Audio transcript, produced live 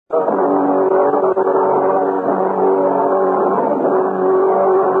Grainger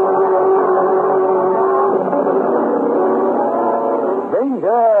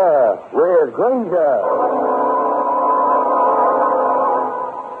with Grainger.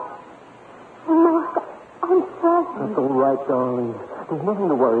 Mark, I'm sorry. That's all right, darling. There's nothing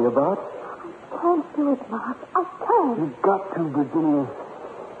to worry about. I can't do it, Mark. I can't. You've got to, Virginia.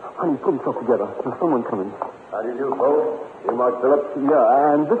 Honey, pull yourself together. There's someone coming. How do you do, folks? You Mark Phillips?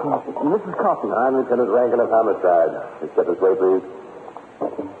 Yeah, and this is Coffee. I'm Lieutenant Rankin of Homicide. Just step this way, please.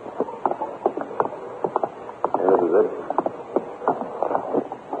 Here, this is it.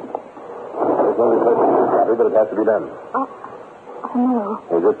 There's only a question, Mrs. Coffee, but it has to be done. Oh, no.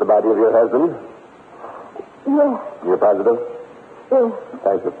 Is this the body of your husband? Yes. You're positive? Yes.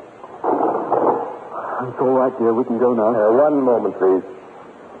 Thank you. It's all right, dear. We can go now. One moment, please.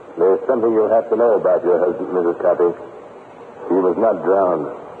 There's something you'll have to know about your husband, Mrs. Coffee. He was not drowned.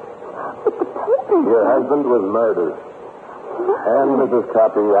 But the papers... Your husband was murdered. And, Mrs.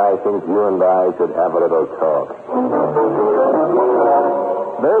 Coffee, I think you and I should have a little talk.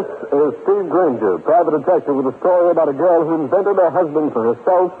 This is Steve Grainger, private detective, with a story about a girl who invented a husband for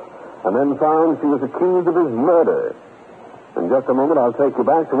herself and then found she was accused of his murder. In just a moment, I'll take you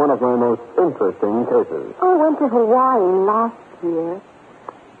back to one of my most interesting cases. I went to Hawaii last year.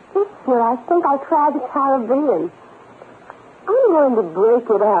 This year, I think I'll try the Caribbean. I'm going to break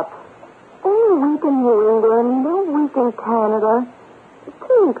it up. A week in New England, a week in Canada,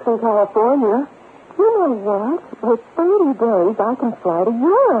 2 weeks in California. You know what? With 30 days, I can fly to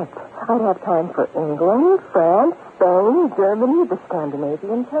Europe. I'd have time for England, France, Spain, Germany, the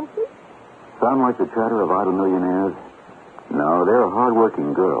Scandinavian countries. Sound like the chatter of idle millionaires? No, they're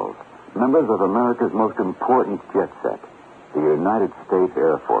hard-working girls, members of America's most important jet set, the United States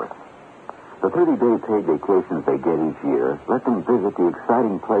Air Force. The 30-day paid vacations they get each year let them visit the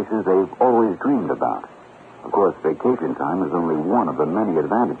exciting places they've always dreamed about. Of course, vacation time is only one of the many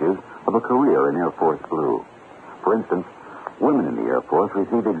advantages of a career in Air Force Blue. For instance, women in the Air Force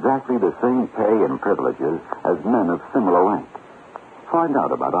receive exactly the same pay and privileges as men of similar rank. Find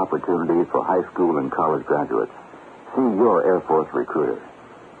out about opportunities for high school and college graduates. See your Air Force recruiter.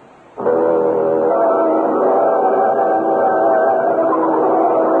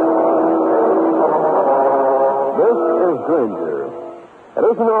 This is Grainger. It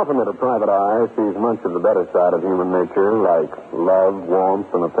isn't often that a private eye sees much of the better side of human nature, like love,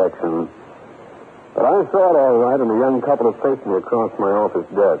 warmth, and affection. But I saw it all right, and a young couple had faced me across my office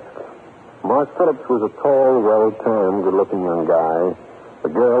desk. Mark Phillips was a tall, well-tanned, good-looking young guy. The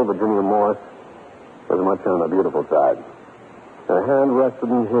girl, Virginia Morse, was much on the beautiful side. Her hand rested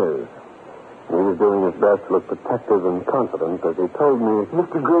in his. He was doing his best to look protective and confident as he told me,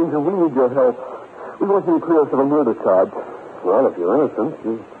 "Mr. Grainger, we need your help. We want you to clear us of a murder charge." "Well, if you're innocent,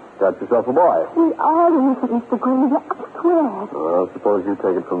 you've got yourself a boy." We are innocent, Mr. Grainger, I swear. Well, suppose you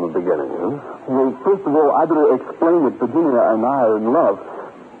take it from the beginning, huh? Well, first of all, I better explain that Virginia and I are in love.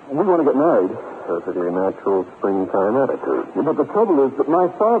 We want to get married. Perfectly natural springtime attitude. But the trouble is that my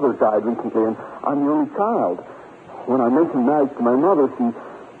father died recently, and I'm the only child. When I mentioned marriage to my mother, she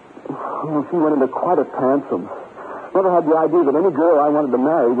went into quite a tantrum. Mother had the idea that any girl I wanted to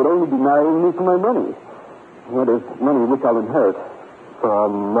marry would only be marrying me for my money. That is, money which I'll inherit.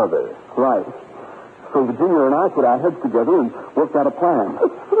 From Mother. Right. So Virginia and I put our heads together and worked out a plan.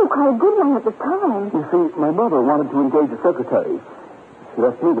 It seemed quite a good one at the time. You see, my mother wanted to engage a secretary. She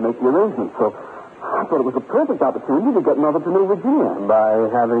left me to make the arrangements, so I thought it was a perfect opportunity to get Mother to know Virginia. By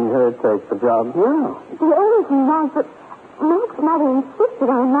having her take the job? Yeah. The only thing was that Mark's mother insisted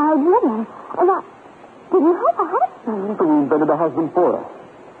on a married woman, and I didn't have a husband. So we invented a husband for her.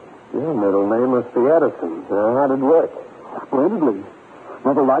 Your middle name must be Edison. How did it work? Splendidly.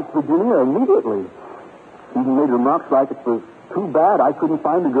 Mother liked Virginia immediately. She even made remarks like it was too bad I couldn't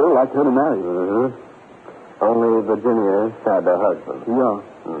find a girl like her to marry. Mm-hmm. Only Virginia had a husband. Yeah.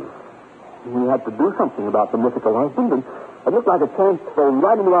 We had to do something about the mythical husband, and it looked like a chance to fall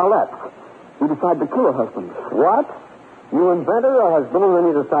right into our laps. We decided to kill her husband. What? You invented a husband and then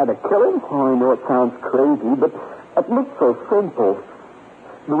you decide to kill him? Oh, I know it sounds crazy, but it looked so simple.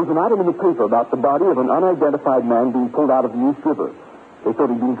 There was an item in the paper about the body of an unidentified man being pulled out of the East River. They thought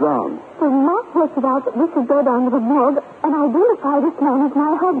he'd been drowned. So Mark worked it out that we should go down to the morgue and identify this man as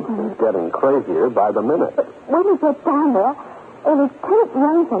my husband. It's getting crazier by the minute. But when we get down there, Lieutenant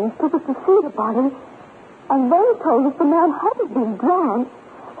Rankin took us to see the body, and then told us the man hadn't been drowned.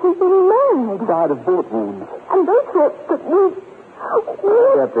 He'd been murdered. Died of bullet wounds. And they thought that we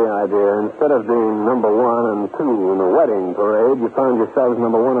I get the idea. Instead of being number 1 and 2 in the wedding parade, you found yourselves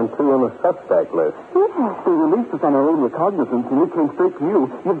number 1 and 2 on the suspect list. Yes. They released us on our own recognizance, and we came straight to you.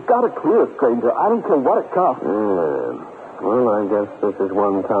 You've got to clear us, Grainger. I don't care what it costs. Yeah. Well, I guess this is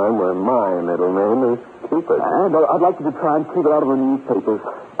one time where my middle name is Cupid. And I'd like you to try and keep it out of the newspapers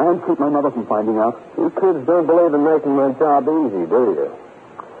and keep my mother from finding out. You kids don't believe in making my job easy, do you?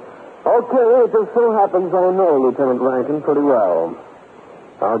 Okay, it just so happens I know Lieutenant Rankin pretty well.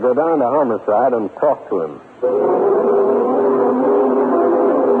 I'll go down to Homicide and talk to him.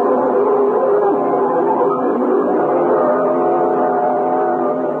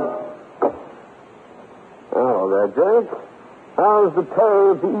 Hello there, Jake. How's the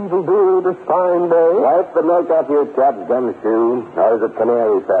toe of the evildoer this fine day? Wipe the milk off your chap's gumshoe. How's it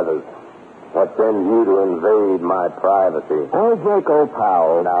canary feathers? What sends you to invade my privacy? Oh, Jake, old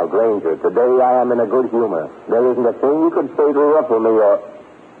pal. Now, Grainger, today I am in a good humor. There isn't a thing you could say to ruffle me or...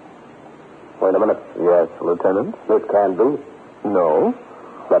 Wait a minute. Yes, Lieutenant? This can't be. No.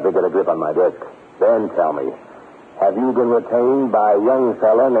 Let me get a grip on my desk. Then tell me, have you been retained by a young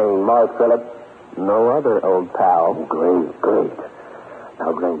fella named Mark Phillips? No other, old pal. Great.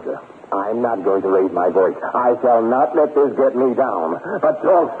 Now, Grainger, I'm not going to raise my voice. I shall not let this get me down. But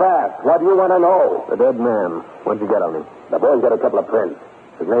talk fast. What do you want to know? The dead man. What'd you get on him? The boy's got a couple of prints.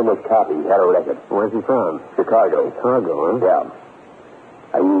 His name was Copy. He had a record. Where's he from? Chicago. Chicago, huh? Yeah.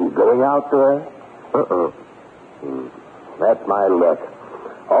 Are you going out there? Uh-uh. That's my luck.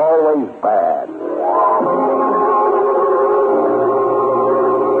 Always bad.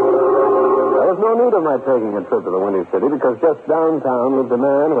 There was no need of my taking a trip to the Windy City because just downtown lived a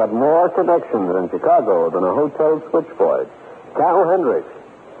man who had more connections in Chicago than a hotel switchboard. Cal Hendricks.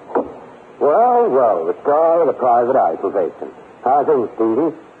 Well, the star of the private eye profession. How things,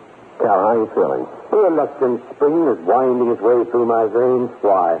 Stevie? Cal, how are you feeling? The reluctant spring is winding its way through my veins.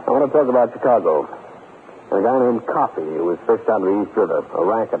 Why? I want to talk about Chicago. A guy named Coffey who was fished out of the East River, a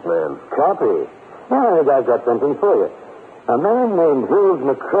racket man. Copy. Yeah, I think I've got something for you. A man named Jules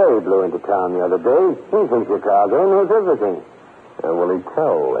McCrae blew into town the other day. He's in Chicago and knows everything. And will he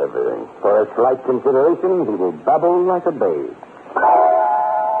tell everything? For a slight consideration, he will babble like a babe.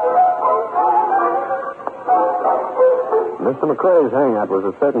 Mr. McCrae's hangout was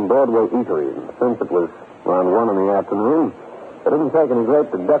a certain Broadway eatery. Since it was around 1 in the afternoon, it didn't take any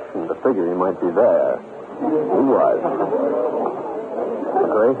great deduction to figure he might be there. He was.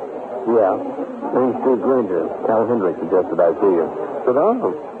 McCrae? Yeah. Name's Steve Grainger. Cal Hendricks suggested I see you. Sit down.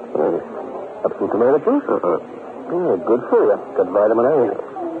 Thanks. Have some tomato juice? Yeah, good for you. Got vitamin A.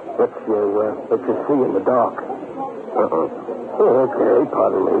 What you see in the dark? Oh, okay,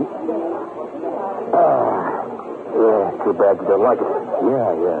 pardon me. Yeah, too bad you don't like it.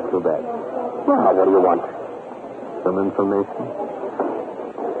 Yeah, too bad. Now, what do you want? Some information?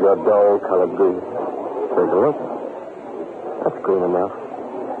 Your dull-colored green. Take a look. That's green enough.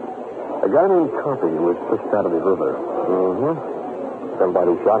 A guy named Coffey was pushed out of the river. Mm-hmm.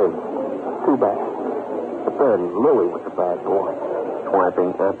 Somebody shot him. Too bad. But then Louie was a bad boy.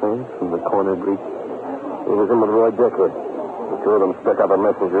 Swiping apples from the corner breach. He was in with Roy Dicker. The two of them stuck up a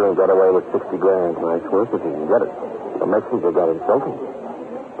messenger and got away with $60,000. Nice work if you can get it. The messenger got insulted.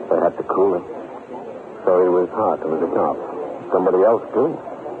 They had to cool him. So he was hot. It was a cop. Somebody else, too.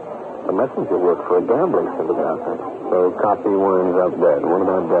 The messenger worked for a gambling syndicate outfit. So Coffey winds up dead. What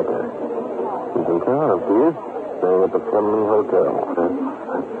about Decker? He's in town, he is. Staying at the Fleming Hotel.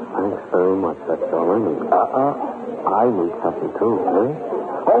 Thanks very much. That's all I need. I need something, too, eh?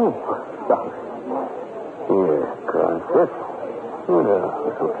 Oh, sorry. Here, Francis. Yeah,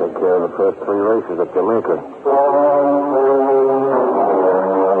 this will take care of the first 3 races at Jamaica.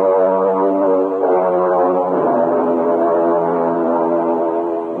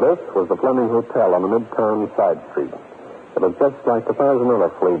 This was the Fleming Hotel on the Midtown side street. It was just like 1,000 other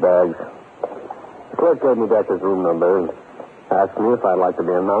flea bags. The clerk gave me Decker's room number and asked me if I'd like to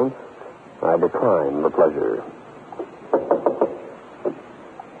be announced. I declined the pleasure.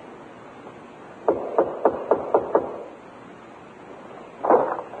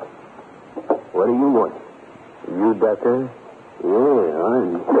 What do you want? You, Decker? Yeah,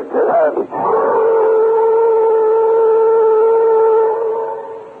 I'm...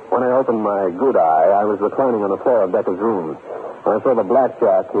 When I opened my good eye, I was reclining on the floor of Decker's room. When I saw the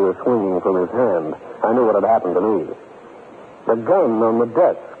blackjack he was swinging from his hand, I knew what had happened to me. The gun on the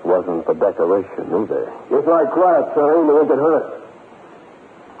desk wasn't the decoration either. Just like quiet, son. No one get hurt.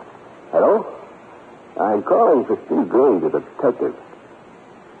 Hello? I'm calling for Steve Grainger, the detective.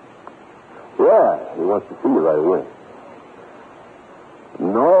 Yeah, he wants to see you right away.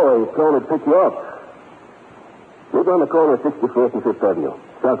 No, he told me to pick you up. Yeah, Meet on the corner of 61st and 5th Avenue.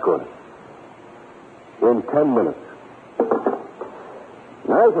 South corner. In 10 minutes.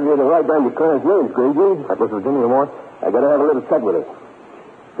 Nice of you to write down the client's names, Grainger. That was Virginia Morse? I gotta have a little chat with her.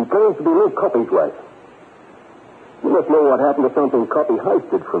 She claims to be Lou Copy's wife. You must know what happened to something Copy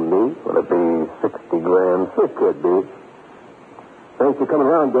heisted from me. Will it be 60 grand? It could be. Thanks for coming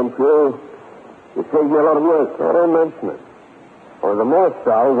around, Gumshoe. It saved me a lot of work. Don't mention it. Or the Morse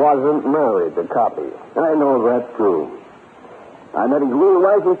doll wasn't married to Copy. I know that's true. I met his real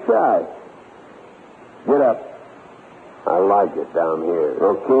wife was shy. Get up. I like it down here.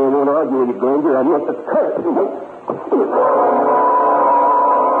 Okay, I won't argue with you, Grainger. I must have cut.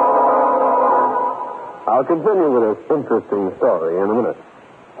 I'll continue with this interesting story in a minute.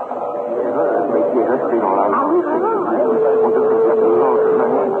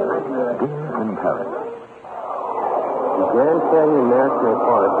 In Paris. The Grand Canyon National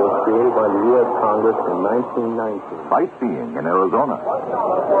Park was created by the U.S. Congress in 1919. Sightseeing in Arizona.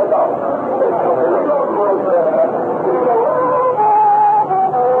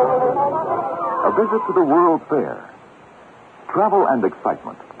 A visit to the World's Fair. Travel and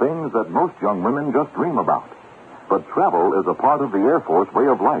excitement, things that most young women just dream about. But travel is a part of the Air Force way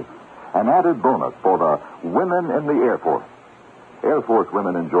of life, an added bonus for the women in the Air Force. Air Force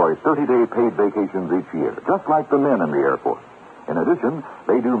women enjoy 30-day paid vacations each year, just like the men in the Air Force. In addition,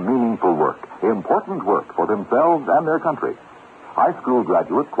 they do meaningful work, important work for themselves and their country. High school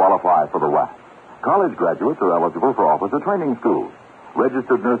graduates qualify for the WAC. College graduates are eligible for officer training schools.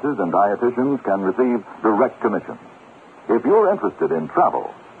 Registered nurses and dietitians can receive direct commissions. If you're interested in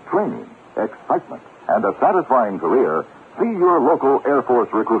travel, training, excitement, and a satisfying career, see your local Air Force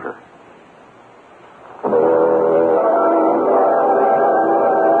recruiter. I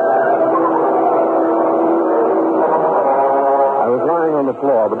was lying on the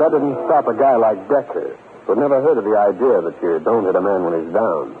floor, but that didn't stop a guy like Decker, who'd never heard of the idea that you don't hit a man when he's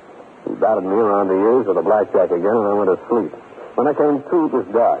down. He batted me around the ears with a blackjack again, and I went to sleep. When I came to, it was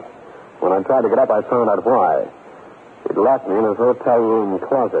dark. When I tried to get up, I found out why. He'd locked me in his hotel room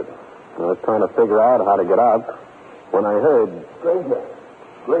closet. I was trying to figure out how to get out when I heard... Grainger,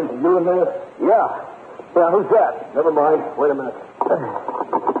 you in there? Yeah. Yeah, who's that? Never mind. Wait a minute.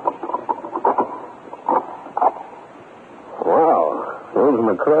 Wow. There's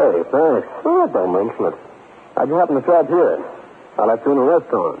McCrae. Thanks. Oh, don't mention it. How'd you happen to show up here? I left you in a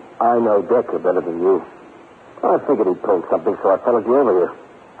restaurant. I know Decker better than you. I figured he'd pull something, so I followed you over here.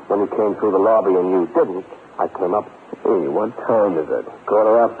 When you came through the lobby and you didn't, I came up. Hey, what time is it?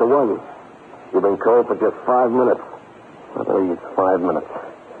 1:15. You've been cold for just 5 minutes. I believe it's 5 minutes.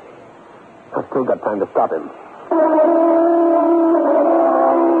 I've still got time to stop him.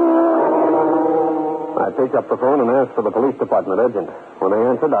 I picked up the phone and asked for the police department agent. When they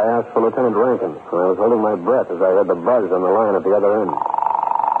answered, I asked for Lieutenant Rankin. I was holding my breath as I heard the buzz on the line at the other end.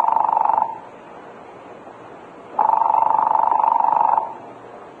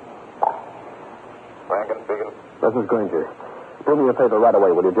 Rankin speaking. This is Grainger. Do me a favor right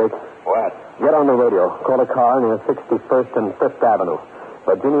away, will you, Jake? What? Get on the radio. Call a car near 61st and 5th Avenue.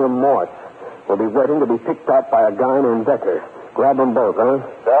 Virginia Morse will be waiting to be picked up by a guy named Decker. Grab them both, huh?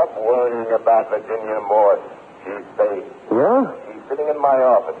 Stop worrying about Virginia Morse. She's safe. Yeah? She's sitting in my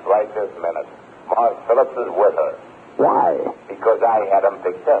office right this minute. Mark Phillips is with her. Why? Because I had them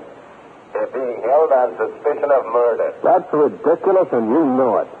picked up. They're being held on suspicion of murder. That's ridiculous, and you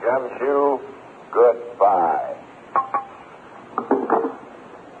know it. Gumshoe, goodbye.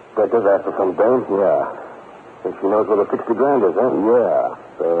 Decker's after some dame? Yeah. Think she knows where the 60 grand is, huh? Yeah.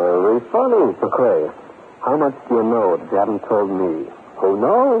 Very funny. McCrae, how much do you know that you haven't told me? Who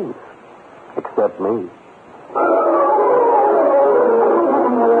knows? Except me.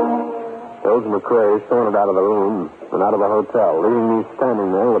 Those McCrae sauntered out of the room and out of the hotel, leaving me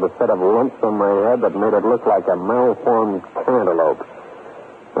standing there with a set of lumps on my head that made it look like a malformed cantaloupe.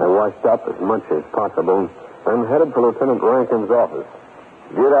 I washed up as much as possible, then headed for Lieutenant Rankin's office.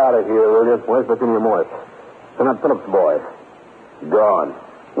 Get out of here, will you? Where's Virginia Morse? Lieutenant Phillips' boy. Gone.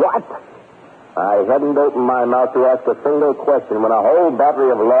 What? I hadn't opened my mouth to ask a single question when a whole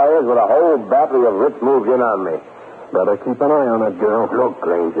battery of lawyers with a whole battery of writs moved in on me. Better keep an eye on that girl. Look,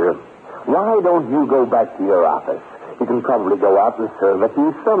 Grainger, why don't you go back to your office? You can probably go out and serve a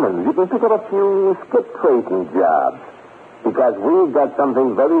few summons. You can pick up a few skip tracing jobs. Because we've got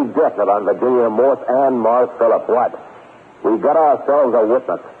something very definite on Virginia Morse and Mark Phillips. What? We've got ourselves a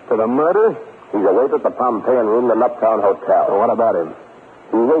witness. To the murder? He's awaited at the Pompeian Room in the Uptown Hotel. What about him?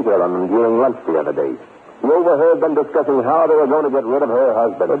 He waited on them during lunch the other day. He overheard them discussing how they were going to get rid of her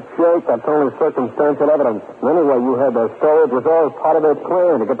husband. But, Jake, that's only circumstantial evidence. And anyway, you heard their story. It was all part of their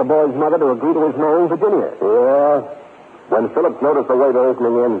plan to get the boy's mother to agree to his marrying Virginia. Yeah. When Phillips noticed the way they're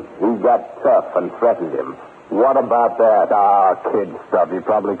listening in, he got tough and threatened him. What about that? Kid stuff. He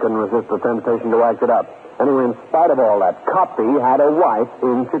probably couldn't resist the temptation to act it up. Anyway, in spite of all that, Copy had a wife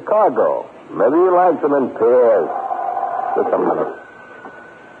in Chicago. Maybe he likes them in pairs. Just a minute.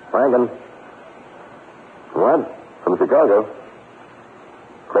 Franken. What? From Chicago?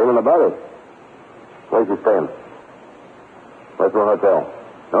 Claiming about it. Where's he staying? Where's the hotel?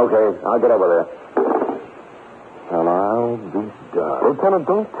 Okay, I'll get over there. And I'll be done. Lieutenant,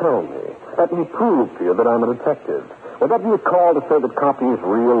 don't tell me. Let me prove to you that I'm a detective. Would that be a call to say that Copy's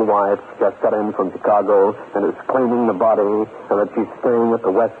real wife just got in from Chicago and is claiming the body and that she's staying at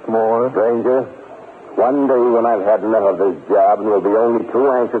the Westmore? Granger, one day when I've had enough of this job and will be only too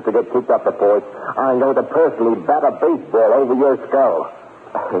anxious to get kicked off the force, I'm going to personally bat a baseball over your skull.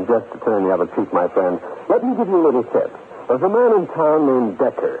 And just to turn the other cheek, my friend, let me give you a little tip. There's a man in town named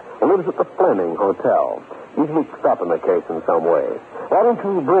Decker who lives at the Fleming Hotel. He's mixed up in the case in some way. Why don't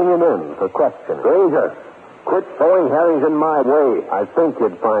you bring him in for questioning? Granger, quit throwing herrings in my way. I think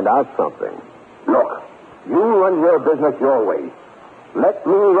you'd find out something. Look, you run your business your way. Let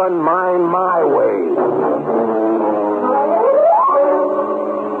me run mine my way.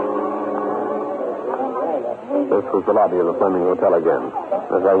 This was the lobby of the Fleming Hotel again.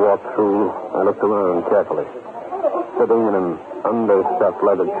 As I walked through, I looked around carefully. Sitting in an understuffed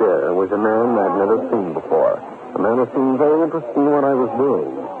leather chair was a man I'd never seen before. A man who seemed very interested in what I was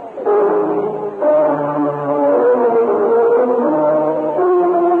doing.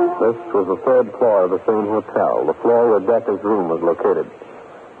 This was the third floor of the same hotel, the floor where Decker's room was located.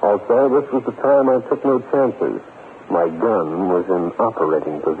 Also, this was the time I took no chances. My gun was in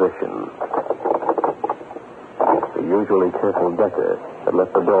operating position. The usually careful Decker had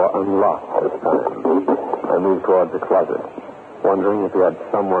left the door unlocked this time. I moved towards the closet, wondering if he had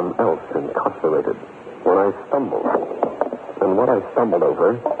someone else incarcerated, when I stumbled. And what I stumbled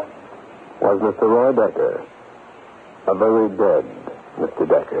over was Mr. Roy Decker. A very dead Mr.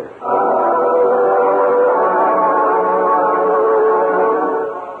 Decker.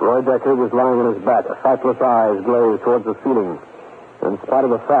 Roy Decker was lying on his back, sightless eyes glazed towards the ceiling. In spite of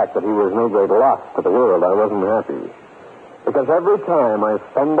the fact that he was no great loss to the world, I wasn't happy. Because every time I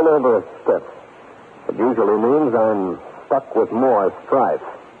stumble over a step, it usually means I'm stuck with more strife.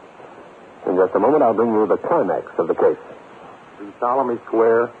 In just a moment, I'll bring you the climax of the case. Do solemnly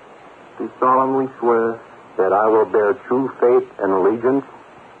swear that I will bear true faith and allegiance.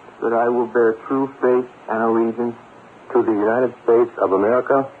 That I will bear true faith and allegiance to the United States of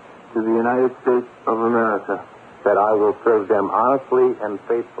America. To the United States of America. That I will serve them honestly and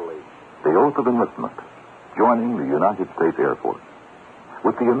faithfully. The oath of enlistment, joining the United States Air Force.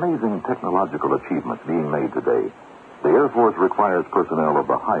 With the amazing technological achievements being made today, the Air Force requires personnel of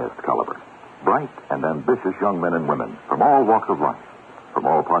the highest caliber. Bright and ambitious young men and women from all walks of life, from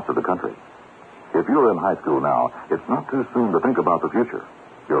all parts of the country. If you're in high school now, it's not too soon to think about the future,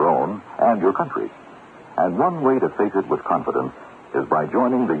 your own and your country's. And one way to face it with confidence is by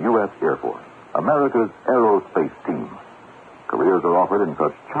joining the U.S. Air Force, America's aerospace team. Careers are offered in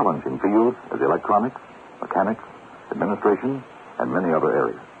such challenging fields as electronics, mechanics, administration, and many other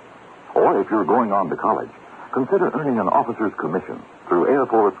areas. Or if you're going on to college, consider earning an officer's commission through Air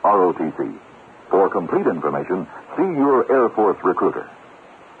Force ROTC. For complete information, see your Air Force recruiter.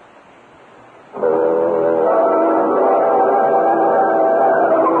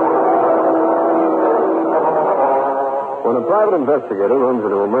 When a private investigator runs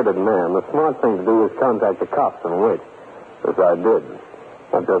into a murdered man, the smart thing to do is contact the cops and wait. As I did.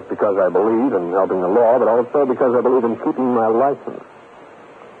 Not just because I believe in helping the law, but also because I believe in keeping my license.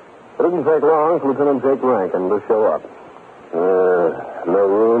 It didn't take long for Lieutenant Jake Rankin to show up. No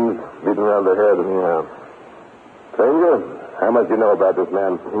wounds, beaten around the head. Yeah. Grainger, how much do you know about this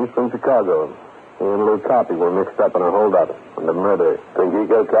man? He's from Chicago. He and Lou Copy were mixed up in a holdup and a murder. Think he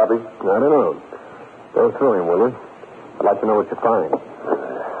killed Copy? I don't know. Go through him, will you? I'd like to know what you find.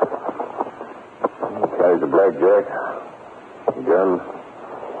 He carries a blackjack, a gun,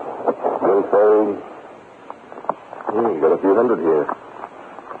 billfold. Got a few hundred here.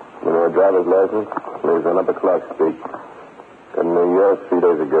 You know, a driver's license. Lives on Upper Clark Street. Got in New York 3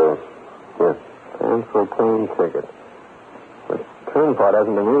 days ago. Yes. And for a plane ticket. The turn part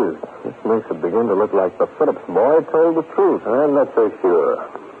hasn't been used. This makes it begin to look like the Phillips boy told the truth. I'm not so sure.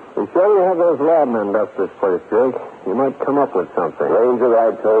 Be sure you have those lab men dust this place, Jake. You might come up with something. Ranger,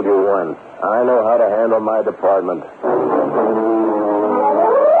 I told you once. I know how to handle my department.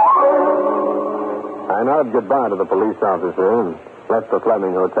 I nodded goodbye to the police officer and left the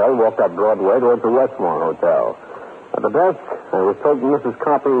Fleming Hotel, walked up Broadway towards the Westmore Hotel. At the desk, I was told Mrs.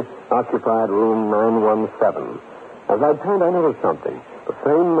 Copy occupied room 917. As I turned, I noticed something. The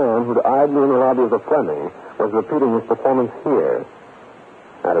same man who'd eyed me in the lobby of the Fleming was repeating his performance here.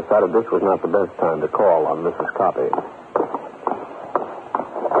 I decided this was not the best time to call on Mrs. Copy.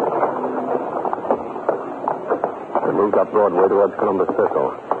 I moved up Broadway towards Columbus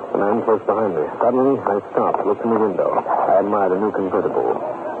Circle. The man close behind me. Suddenly, I stopped, looked in the window. I admired the new convertible.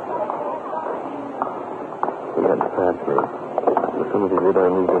 He had passed me. As soon as he did, I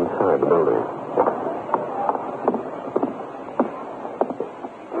moved inside the building.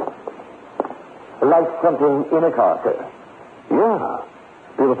 Like something in a car, sir? Yeah.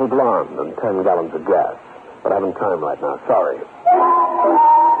 Beautiful blonde and 10 gallons of gas. But I haven't time right now. Sorry.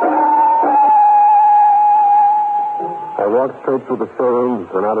 I walked straight through the showroom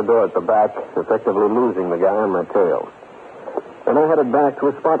and out a door at the back, effectively losing the guy on my tail. Then I headed back to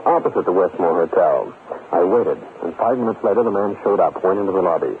a spot opposite the Westmore Hotel. I waited, and 5 minutes later, the man showed up, went into the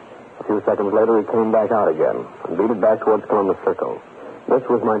lobby. A few seconds later, he came back out again and beat it back towards Columbus Circle. This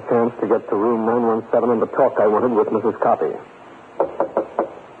was my chance to get to room 917 and the talk I wanted with Mrs. Copy.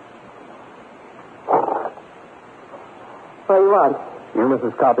 What do you want? You,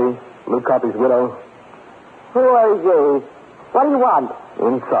 Mrs. Copy, Luke Copy's widow? Who are you? What do you want?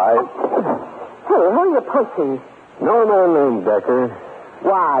 Inside. Hey, who are you pushing? No man named Decker.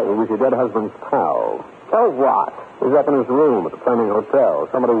 Why? He was your dead husband's pal. So what? He's up in his room at the Fleming Hotel.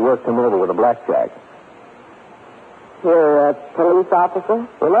 Somebody worked him over with a blackjack. You're a police officer?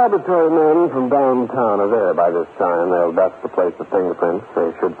 The laboratory men from downtown are there by this time. They'll dust the place of fingerprints.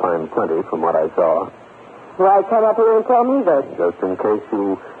 They should find plenty from what I saw. Why come up here and tell me this? Just in case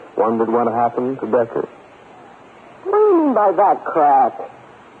you wondered what happened to Decker. What do you mean by that crap?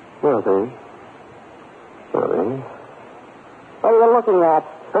 Nothing. Nothing. What are you looking at?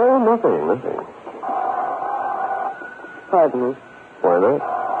 Oh, nothing. Pardon me. Why not?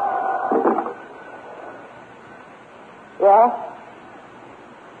 Yeah?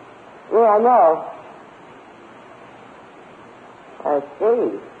 Yeah, I know. I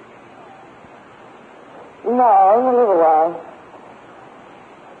see. No, in a little while.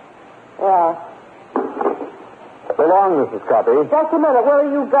 Yeah. So long, Mrs. Copy. Just a minute. Where are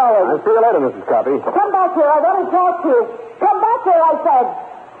you going? I'll see you later, Mrs. Copy. Come back here. I want to talk to you. Come back here, I said.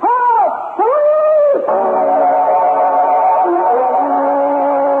 Help! Police!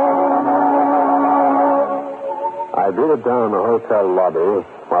 I beat it down in the hotel lobby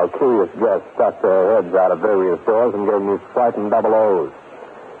while curious guests stuck their heads out of various doors and gave me frightened double O's.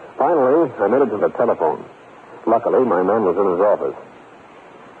 Finally, I made it to the telephone. Luckily, my man was in his office.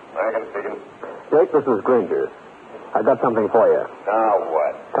 Reagan speaking. Jake, this is Grainger. I got something for you. Now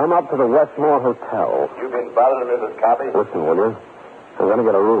what? Come up to the Westmore Hotel. You been bothering Mrs. Copy? Listen, will you? I'm going to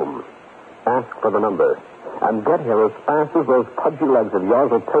get a room. Ask for the number. And get here as fast as those pudgy legs of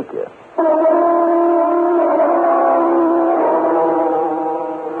yours will take you.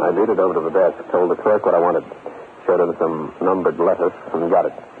 I beat it over to the desk, told the clerk what I wanted, showed him some numbered letters, and got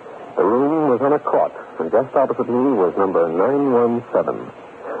it. The room was on a court, and just opposite me was number 917.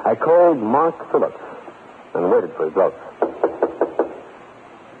 I called Mark Phillips and waited for results.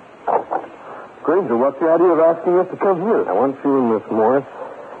 Grainger, what's the idea of asking us to come here? I want you and Miss Morris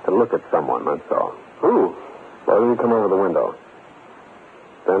to look at someone, that's all. Who? Why don't you come over the window?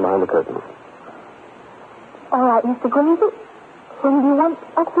 Stand behind the curtain. All right, Mr. Grainger. Whom do you want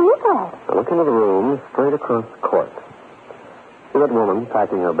us to look at? Now look into the room straight across the court. See that woman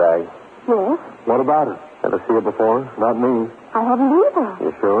packing her bag? Yes. What about her? Ever see her before? Not me. I haven't either.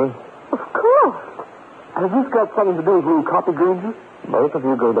 You sure? Of course. Has this got something to do with Luke Copy, Grainger? Both of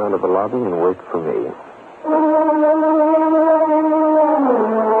you go down to the lobby and wait for me.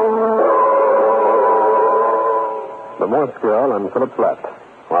 The Morse girl and Phillips left,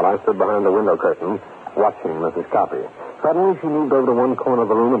 while I stood behind the window curtain, watching Mrs. Copy. Suddenly, she moved over to one corner of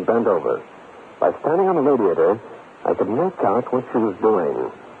the room and bent over. By standing on the radiator, I could make out what she was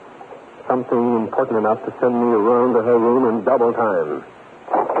doing. Something important enough to send me around to her room in double time.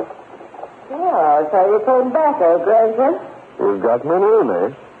 Oh, so you came back, Grainger? You've got my name, eh?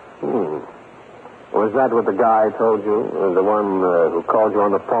 Was that what the guy told you? The one who called you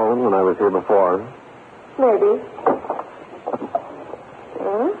on the phone when I was here before? Maybe.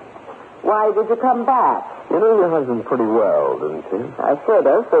 Why did you come back? You know your husband pretty well, didn't you? I should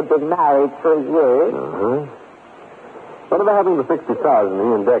have. They've been married 3 years. Uh-huh. What about having the $60,000 he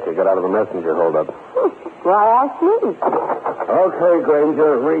and Decker got out of the messenger holdup? Why ask me? Okay,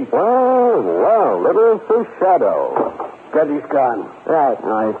 Grainger, reach. Well, little fish shadow. Getty's gone. Right.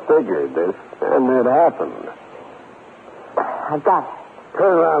 I figured this, and it happened. I've got it.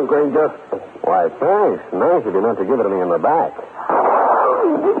 Turn around, Grainger. Why, thanks. Nice of you not to give it to me in the back.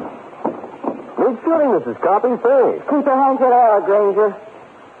 Neat shooting, Mrs. Copy. Thanks. Keep your hands in the air, Grainger.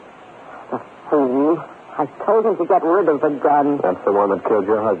 The fool. I told him to get rid of the gun. That's the one that killed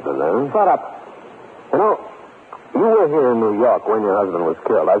your husband, eh? Shut up. You know, you were here in New York when your husband was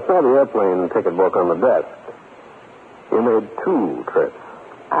killed. I saw the airplane ticket book on the desk. You made 2 trips.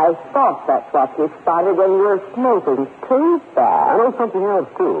 I thought that's what you started when you were smoking. Too I bad. know something else,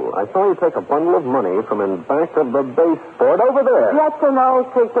 too. I saw you take a bundle of money from in back of the baseboard over there. Just an old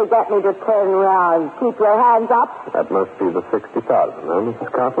trick to get me to turn around. Keep your hands up. That must be the $60,000, huh,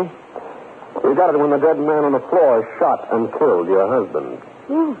 Mrs. Coffey? You got it when the dead man on the floor shot and killed your husband.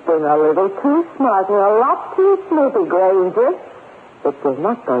 You've been a little too smart and a lot too snoopy, Grainger. But you're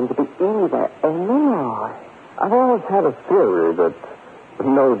not going to be either anymore. I've always had a theory that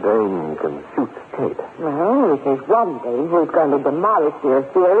no dame can shoot straight. Well, if there's one thing who's going to demolish your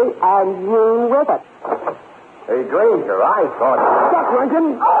theory, and you with it. Hey, Grainger, I thought... Stop,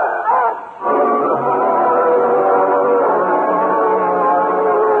 Rankin!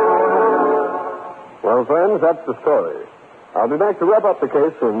 Well, friends, that's the story. I'll be back to wrap up the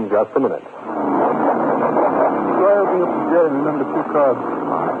case in just a minute. I'll be up to jail in number 2 car.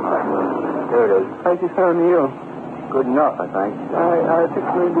 Here it is. How's your son Neil? Good enough, I think. I think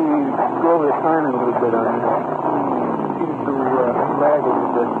maybe go over the timing a little bit on it. Seems to lag a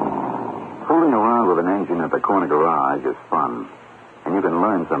little bit. Fooling around with an engine at the corner garage is fun, and you can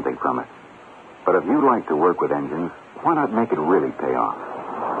learn something from it. But if you like to work with engines, why not make it really pay off?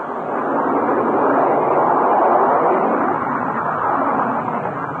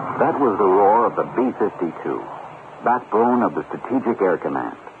 That was the roar of the B-52, backbone of the Strategic Air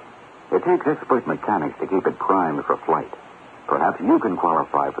Command. It takes expert mechanics to keep it primed for flight. Perhaps you can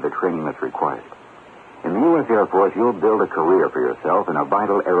qualify for the training that's required. In the U.S. Air Force, you'll build a career for yourself in a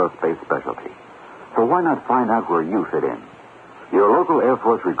vital aerospace specialty. So why not find out where you fit in? Your local Air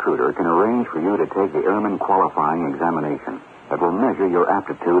Force recruiter can arrange for you to take the Airman Qualifying Examination that will measure your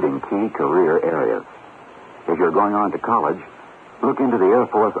aptitude in key career areas. If you're going on to college, look into the Air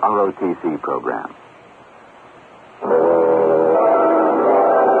Force ROTC program.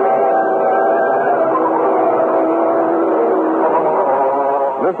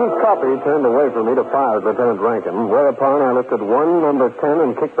 Mrs. Coppy turned away from me to fire at Lieutenant Rankin, whereupon I lifted one number 10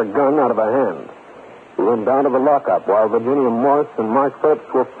 and kicked the gun out of her hand. He went down to the lockup while Virginia Morse and Mark Phillips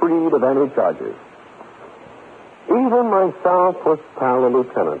were freed of any charges. Even my Southwest pal, the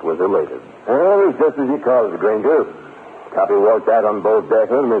lieutenant, was elated. Well, it's just as you called it, Grainger. Coppy walked out on both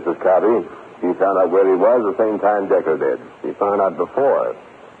Decker and Mrs. Coppy. She found out where he was the same time Decker did. She found out before.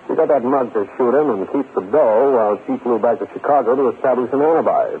 She got that mug to shoot him and keep the dough while she flew back to Chicago to establish an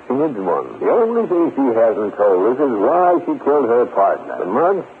alibi if she needed one. The only thing she hasn't told us is why she killed her partner. The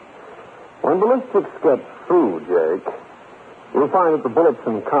mug? When ballistics get through, Jake, you'll find that the bullets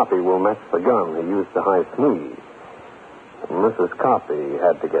in Coppy will match the gun he used to hide me. And Mrs. Coppy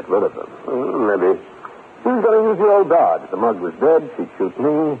had to get rid of him. Maybe. She was going to use the old dodge. The mug was dead. She'd shoot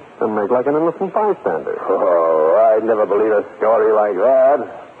me and make like an innocent bystander. Oh, I'd never believe a story like that.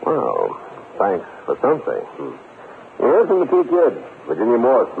 Well, thanks for something. Yes, and the 2 kids. Virginia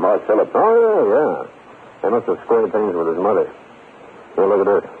Morse, Mark Phillips. Oh, yeah. They must have squared things with his mother. Here, look at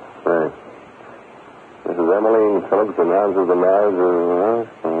this. Right. Mrs. Emmeline Phillips announces the marriage of...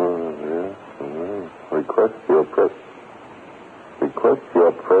 Request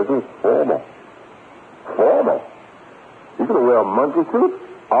your presence formal. Formal? You going to wear a monkey suit?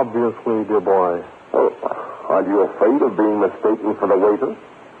 Obviously, dear boy. Well, aren't you afraid of being mistaken for the waiter?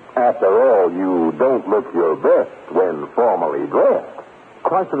 After all, you don't look your best when formally dressed.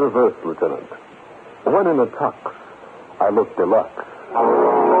 Quite the reverse, Lieutenant. When in a tux, I look deluxe.